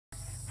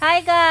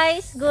Hi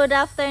guys, good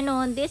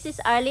afternoon. This is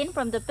Arlene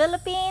from the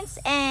Philippines,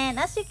 and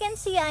as you can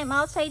see, I'm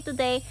outside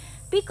today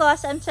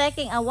because I'm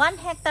checking a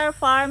 1-hectare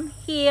farm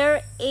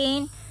here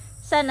in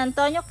San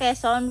Antonio,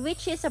 Quezon,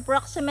 which is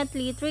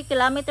approximately 3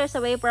 kilometers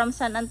away from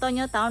San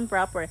Antonio town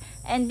proper.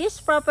 And this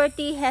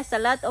property has a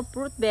lot of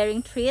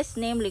fruit-bearing trees,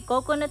 namely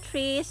coconut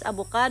trees,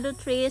 avocado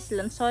trees,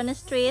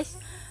 Lanzones trees,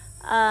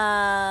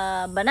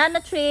 banana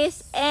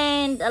trees,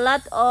 and a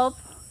lot of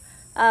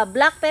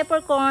black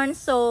peppercorn.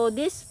 So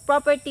this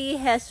property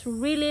has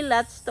really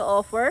lots to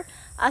offer,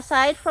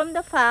 aside from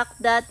the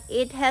fact that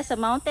it has a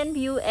mountain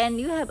view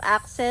and you have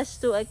access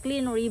to a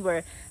clean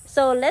river.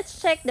 So let's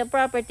check the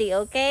property,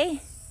 okay?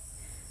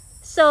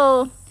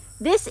 So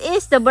this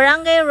is the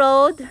barangay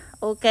road,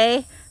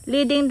 okay,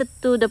 leading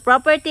to the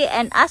property,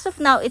 and as of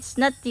now it's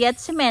not yet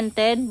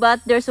cemented,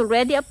 but there's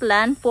already a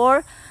plan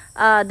for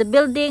the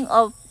building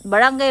of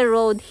barangay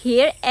road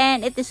here,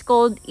 and it is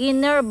called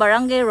inner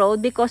barangay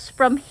road because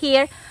from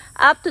here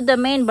up to the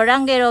main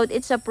barangay road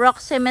it's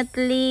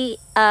approximately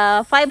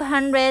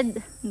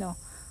 300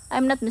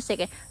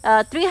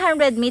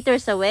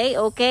 meters away,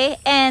 okay?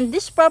 And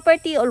this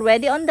property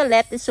already on the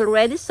left is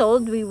already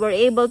sold. We were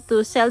able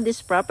to sell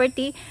this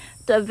property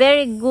to a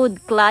very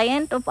good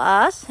client of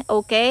us,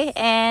 okay?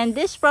 And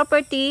this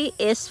property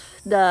is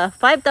the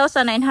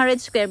 5,900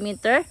 square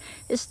meter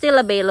is still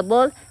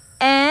available.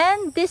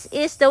 And this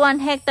is the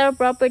 1-hectare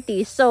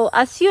property. So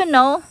as you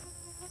know,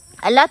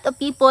 a lot of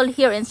people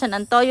here in San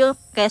Antonio,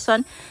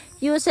 Quezon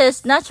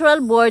uses natural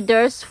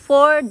borders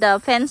for the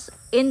fence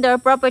in their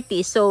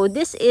property. So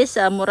this is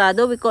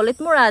Morado, we call it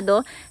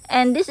Morado,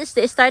 and this is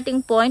the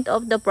starting point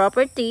of the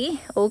property,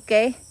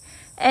 okay?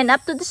 And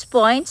up to this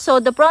point,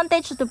 so the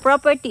frontage of the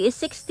property is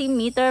 60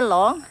 meters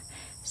long.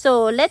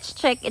 So let's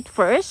check it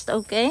first,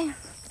 okay?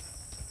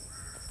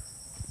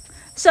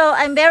 So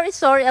I'm very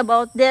sorry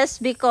about this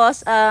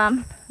because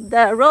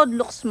the road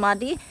looks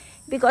muddy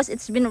because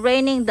it's been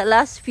raining the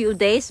last few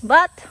days,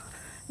 but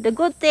the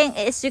good thing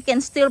is you can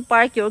still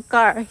park your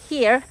car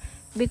here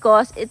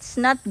because it's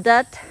not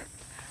that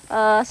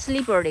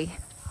slippery.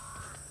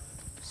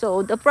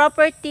 So the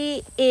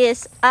property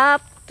is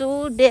up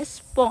to this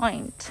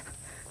point.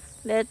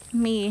 Let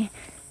me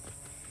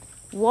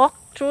walk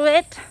through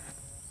it.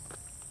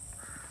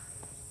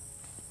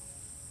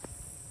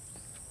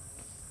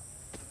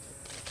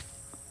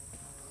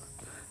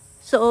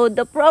 So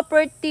the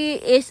property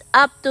is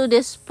up to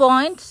this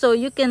point. So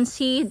you can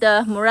see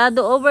the Morado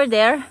over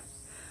there.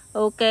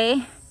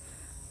 Okay.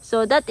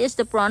 So that is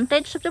the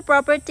frontage of the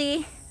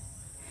property.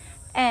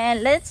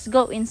 And let's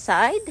go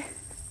inside.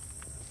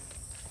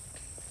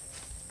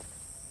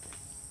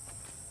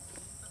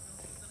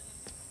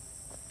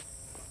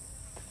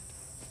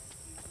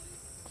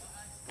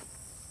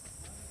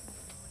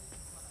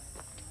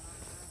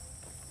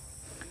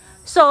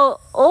 So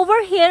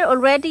over here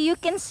already you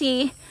can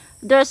see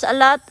there's a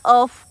lot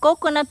of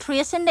coconut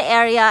trees in the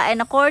area,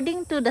 and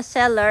according to the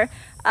seller,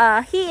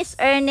 he is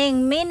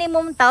earning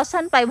minimum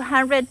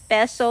 1,500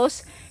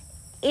 pesos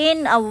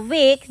in a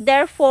week.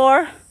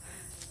 Therefore,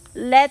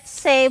 let's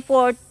say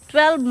for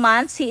 12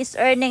 months, he is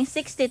earning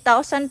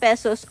 60,000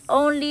 pesos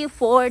only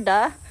for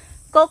the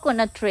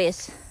coconut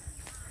trees.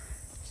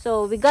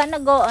 So we're gonna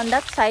go on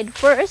that side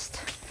first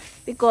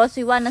because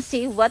we wanna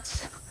see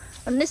what's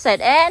on this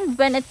side. And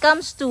when it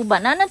comes to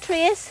banana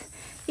trees,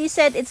 he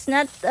said it's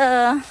not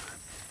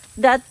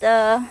that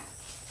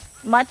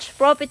much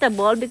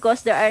profitable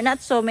because there are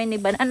not so many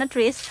banana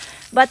trees,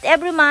 but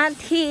every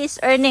month he is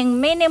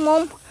earning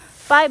minimum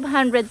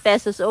 500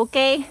 pesos,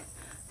 okay?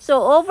 So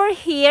over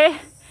here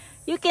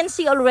you can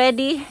see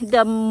already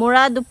the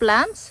Morado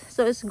plants,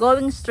 so it's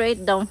going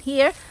straight down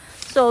here.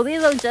 So we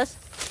will just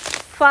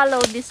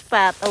follow this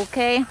path,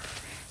 okay?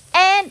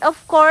 And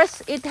of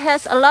course it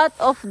has a lot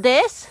of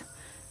this.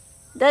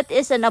 That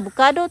is an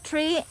avocado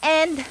tree,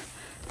 and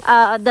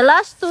the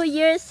last 2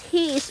 years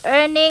he is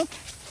earning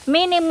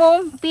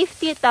minimum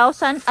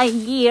 50,000 a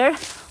year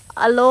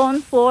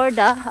alone for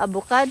the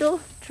avocado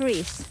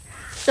trees.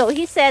 So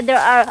he said there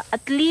are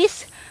at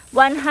least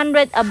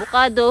 100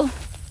 avocado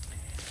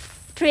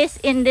trees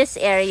in this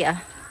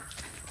area.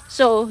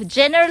 So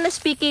generally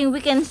speaking,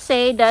 we can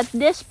say that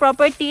this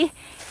property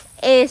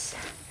is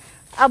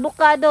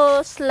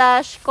avocado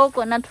slash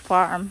coconut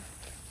farm.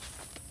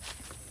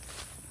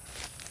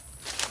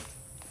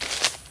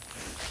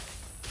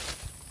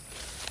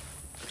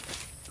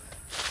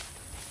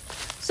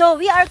 So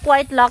we are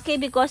quite lucky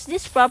because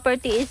this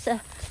property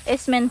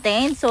is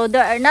maintained. So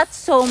there are not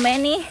so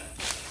many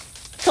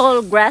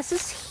tall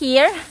grasses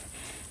here.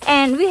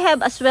 And we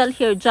have as well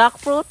here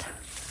jackfruit.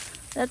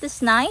 That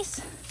is nice.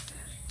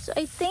 So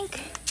I think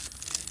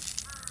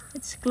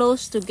it's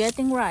close to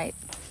getting ripe.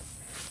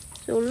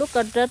 So look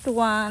at that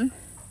one.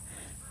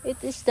 It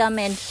is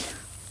damaged.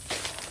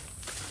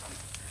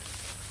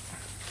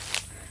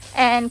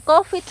 And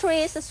coffee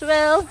trees as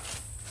well.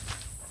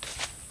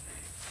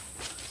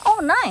 Oh,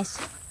 nice.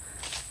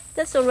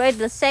 That's already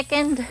the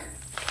second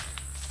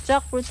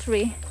jackfruit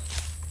tree.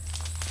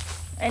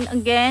 And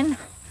again,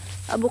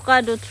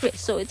 avocado tree.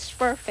 So it's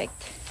perfect.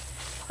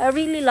 I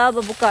really love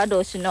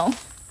avocados, you know.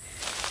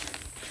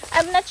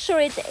 I'm not sure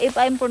if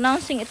I'm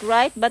pronouncing it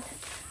right, but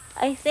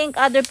I think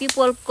other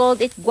people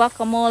called it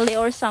guacamole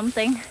or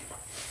something,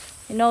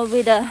 you know,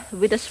 with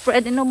a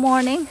spread in the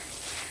morning.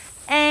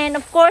 And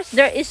of course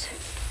there is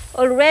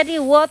already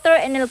water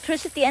and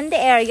electricity in the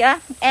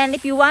area, and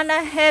if you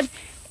wanna have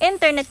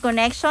internet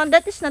connection,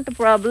 that is not a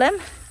problem.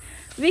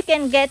 We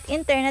can get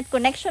internet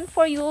connection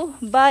for you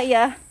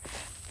via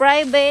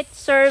private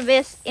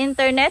service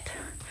internet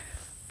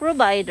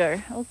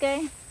provider.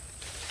 Okay,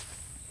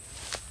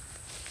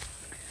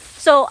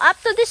 so up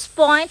to this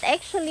point,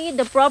 actually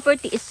the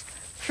property is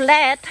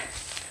flat,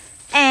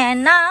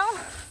 and now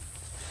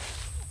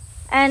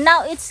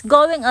it's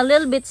going a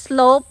little bit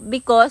slope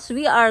because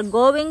we are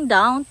going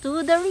down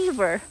to the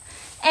river.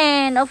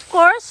 And of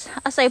course,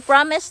 as I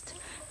promised,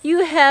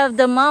 you have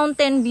the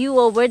mountain view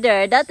over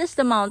there. That is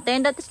the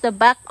mountain. That is the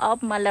back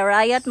of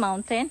Malarayat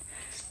Mountain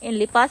in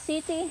Lipa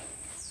City.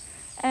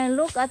 And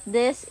look at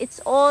this. It's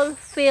all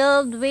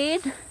filled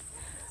with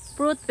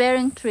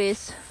fruit-bearing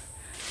trees.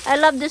 I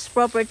love this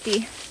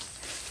property.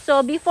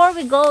 So before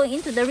we go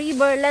into the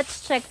river,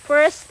 let's check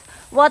first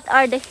what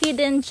are the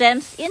hidden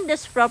gems in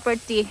this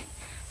property.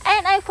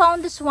 And I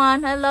found this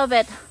one. I love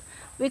it.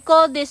 We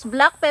call this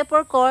black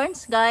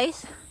peppercorns,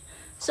 guys.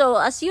 So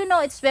as you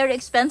know, it's very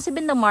expensive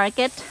in the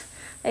market.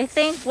 I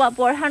think what,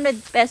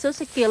 400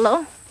 pesos a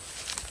kilo.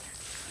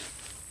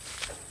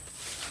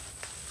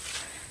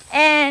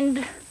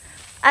 And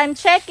I'm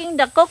checking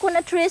the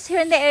coconut trees here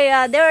in the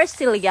area. They are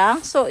still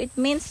young, so it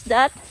means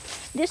that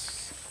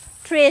these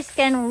trees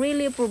can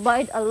really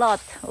provide a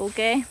lot.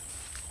 Okay,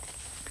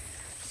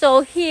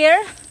 so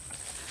here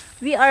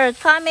we are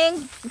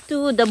coming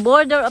to the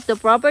border of the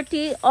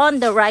property on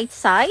the right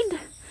side.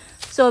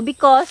 So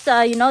because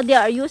you know, they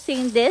are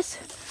using this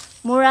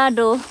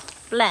Murado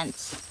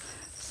plants.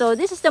 So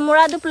this is the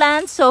Murado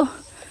plant. So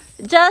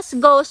just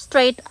go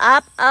straight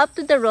up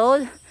to the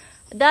road.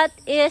 That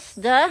is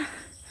the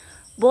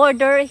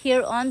border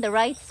here on the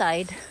right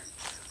side.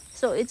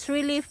 So it's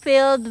really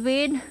filled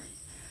with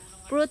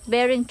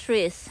fruit-bearing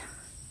trees.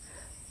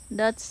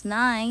 That's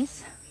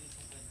nice.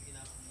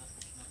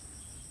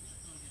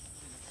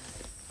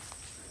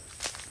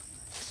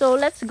 So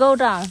let's go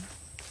down.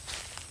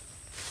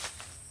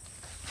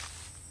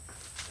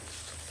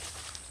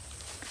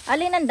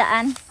 Alin ang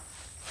daan?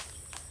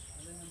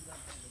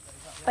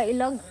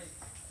 Pailog.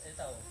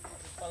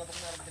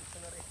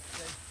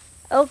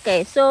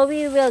 Okay, so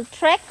we will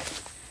trek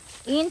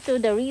into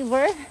the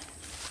river.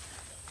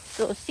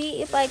 So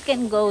see if I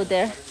can go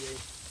there.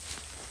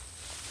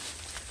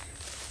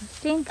 I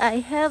think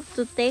I have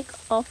to take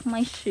off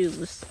my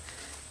shoes.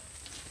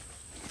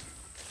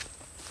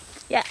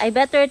 Yeah, I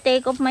better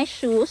take off my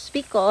shoes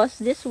because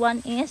this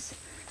one is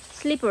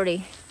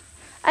slippery.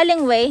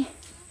 Aling way?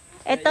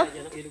 Ito?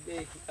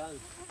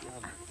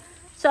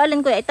 So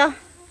alin ko ito?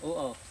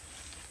 Oo.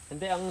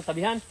 Hindi ang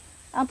tabihan.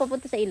 Ang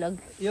papunta sa ilog?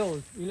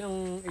 Yun. Yun ang...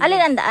 Alin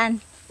ang daan?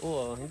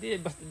 Oo.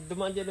 Hindi. Basta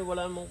dumaan dyan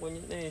wala namang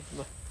kunyit na eh.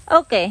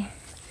 Okay.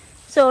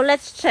 So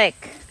let's check.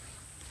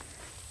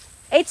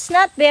 It's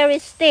not very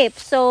steep.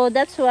 So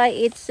that's why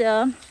it's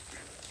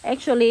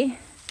actually,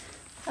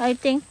 I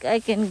think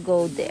I can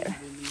go there.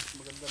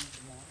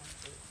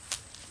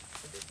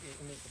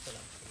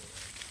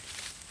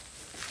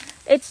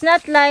 It's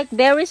not like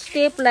very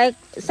steep like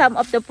some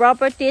of the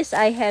properties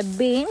I have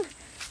been.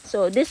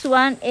 So this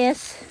one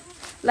is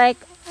like,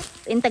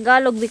 in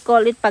Tagalog we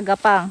call it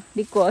pagapang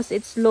because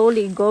it's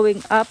slowly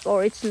going up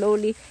or it's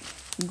slowly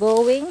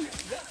going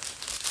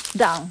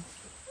down.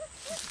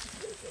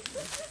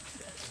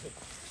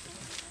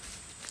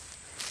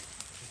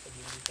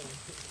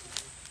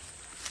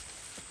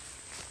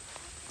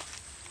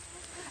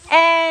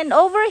 And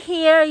over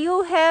here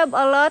you have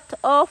a lot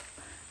of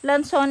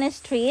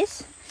Lanzones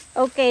trees.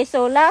 Okay,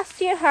 so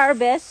last year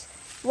harvest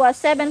was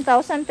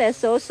 7,000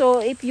 pesos. So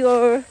if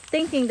you're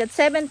thinking that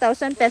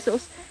 7,000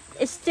 pesos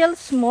is still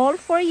small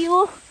for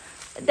you,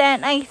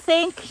 then I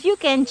think you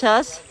can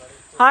just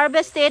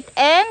harvest it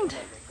and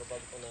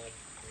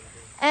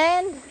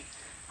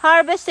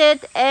harvest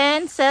it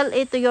and sell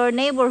it to your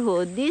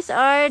neighborhood. These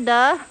are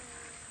the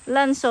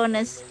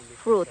Lanzones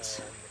fruits.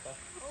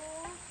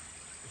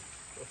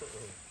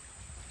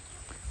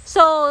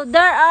 So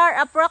there are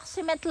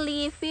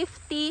approximately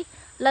 50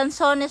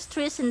 Lanzones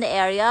trees in the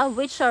area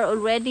which are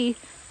already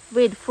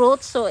with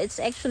fruits, so it's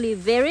actually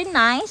very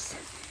nice.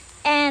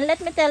 And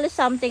let me tell you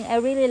something, I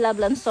really love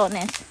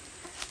Lanzones.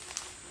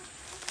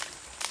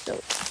 So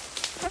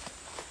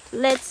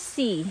let's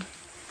see.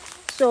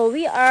 So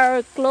we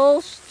are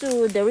close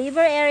to the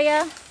river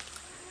area.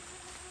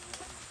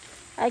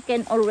 I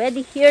can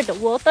already hear the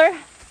water.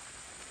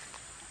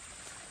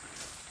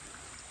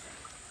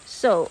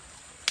 So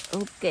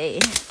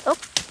okay. Oh.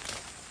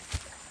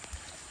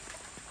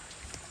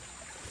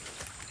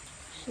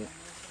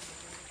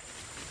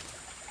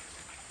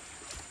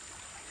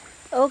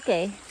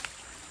 Okay,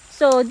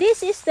 so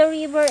this is the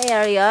river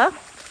area.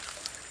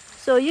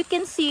 So you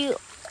can see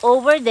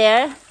over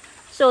there.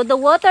 So the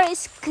water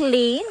is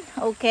clean,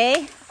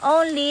 okay?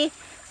 Only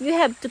you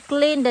have to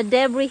clean the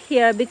debris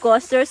here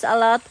because there's a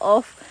lot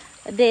of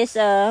this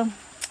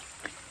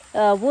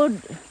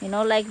wood, you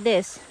know, like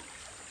this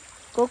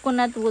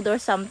coconut wood or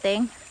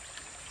something.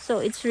 So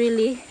it's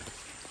really,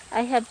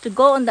 I have to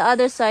go on the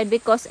other side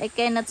because I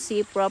cannot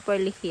see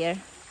properly here.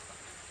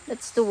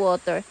 That's the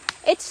water.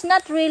 It's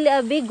not really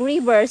a big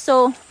river,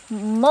 so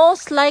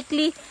most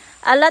likely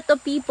a lot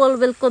of people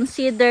will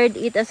consider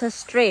it as a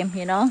stream,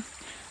 you know.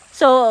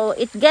 So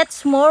it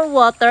gets more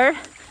water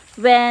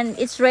when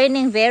it's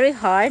raining very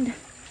hard,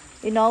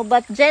 you know,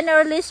 but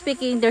generally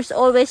speaking, there's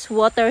always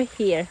water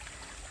here.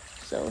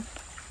 So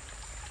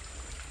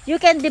you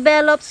can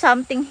develop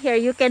something here.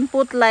 You can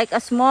put like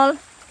a small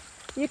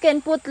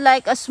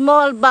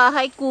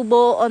bahay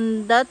kubo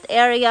on that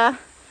area,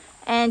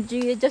 and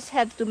you just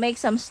have to make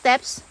some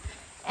steps,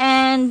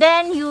 and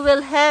then you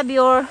will have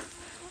your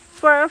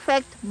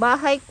perfect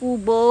bahay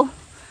kubo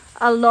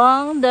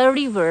along the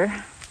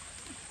river.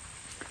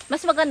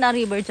 Mas maganda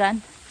river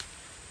dyan.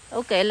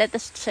 Okay, let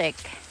us check.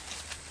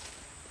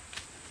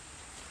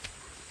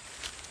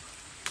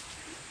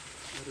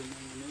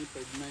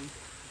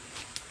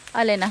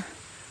 Alin na?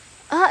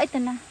 Ito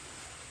na.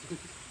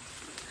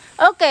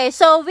 Okay,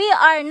 so we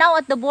are now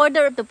at the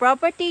border of the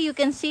property. You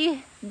can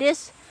see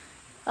this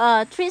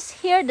trees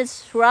here, the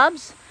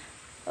shrubs.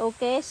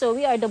 Okay, so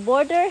we are the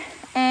border,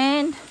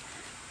 and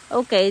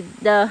okay,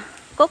 the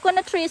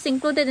coconut tree is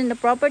included in the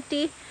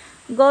property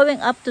going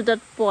up to that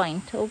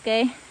point.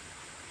 Okay,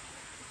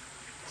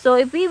 so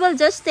if we will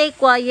just stay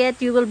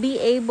quiet, you will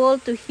be able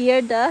to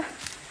hear the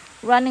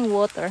running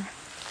water.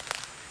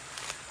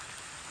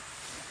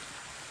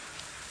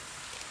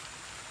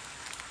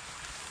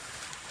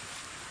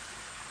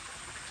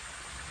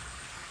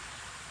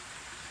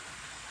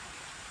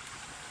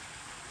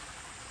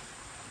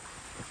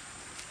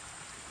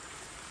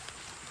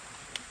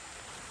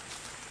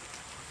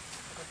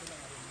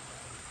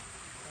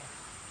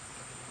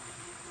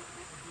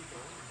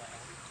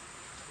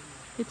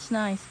 It's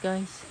nice,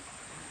 guys.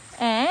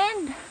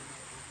 And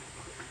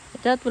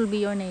that will be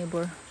your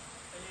neighbor.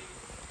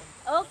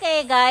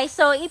 Okay, guys,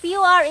 so if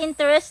you are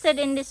interested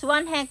in this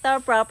 1 hectare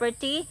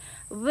property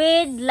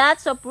with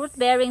lots of fruit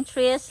bearing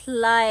trees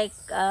like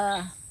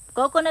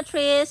coconut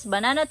trees,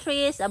 banana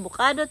trees,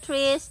 avocado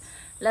trees,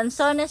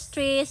 Lanzones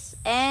trees,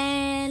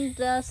 and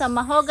some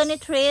mahogany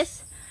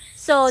trees,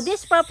 so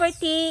this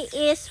property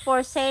is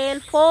for sale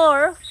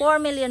for 4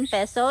 million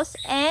pesos,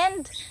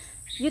 and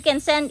you can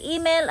send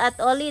email at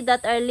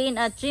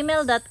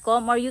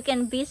oli.arlene@gmail.com, or you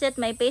can visit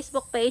my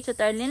Facebook page at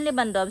Arlene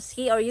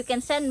Lewandowski, or you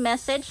can send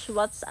message,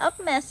 WhatsApp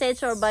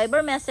message or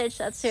Viber message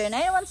at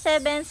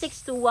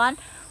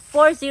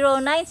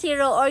 0917-621-4090,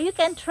 or you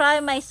can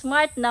try my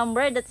smart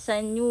number, that's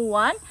a new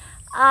one,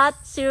 at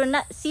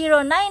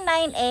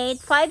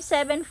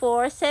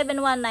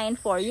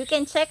 0998-574-7194. You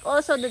can check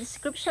also the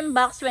description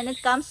box when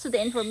it comes to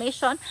the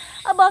information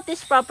about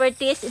these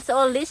properties. It's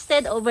all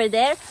listed over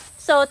there.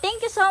 So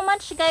thank you so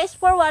much, guys,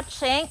 for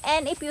watching,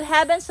 and if you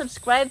haven't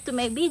subscribed to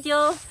my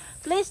video,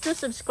 please do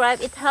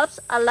subscribe. It helps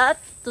a lot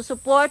to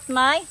support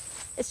my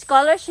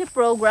scholarship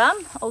program.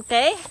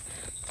 Okay,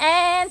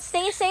 and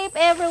stay safe,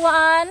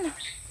 everyone.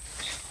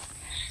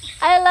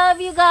 I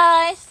love you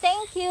guys.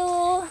 Thank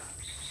you.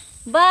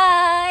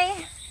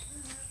 Bye.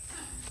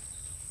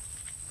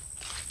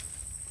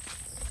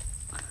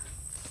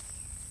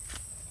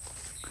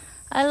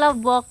 I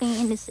love walking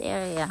in this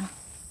area,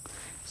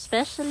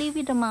 especially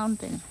with the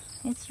mountain.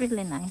 It's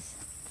really nice.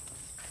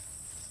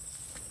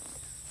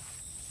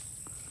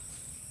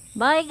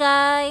 Bye,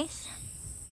 guys.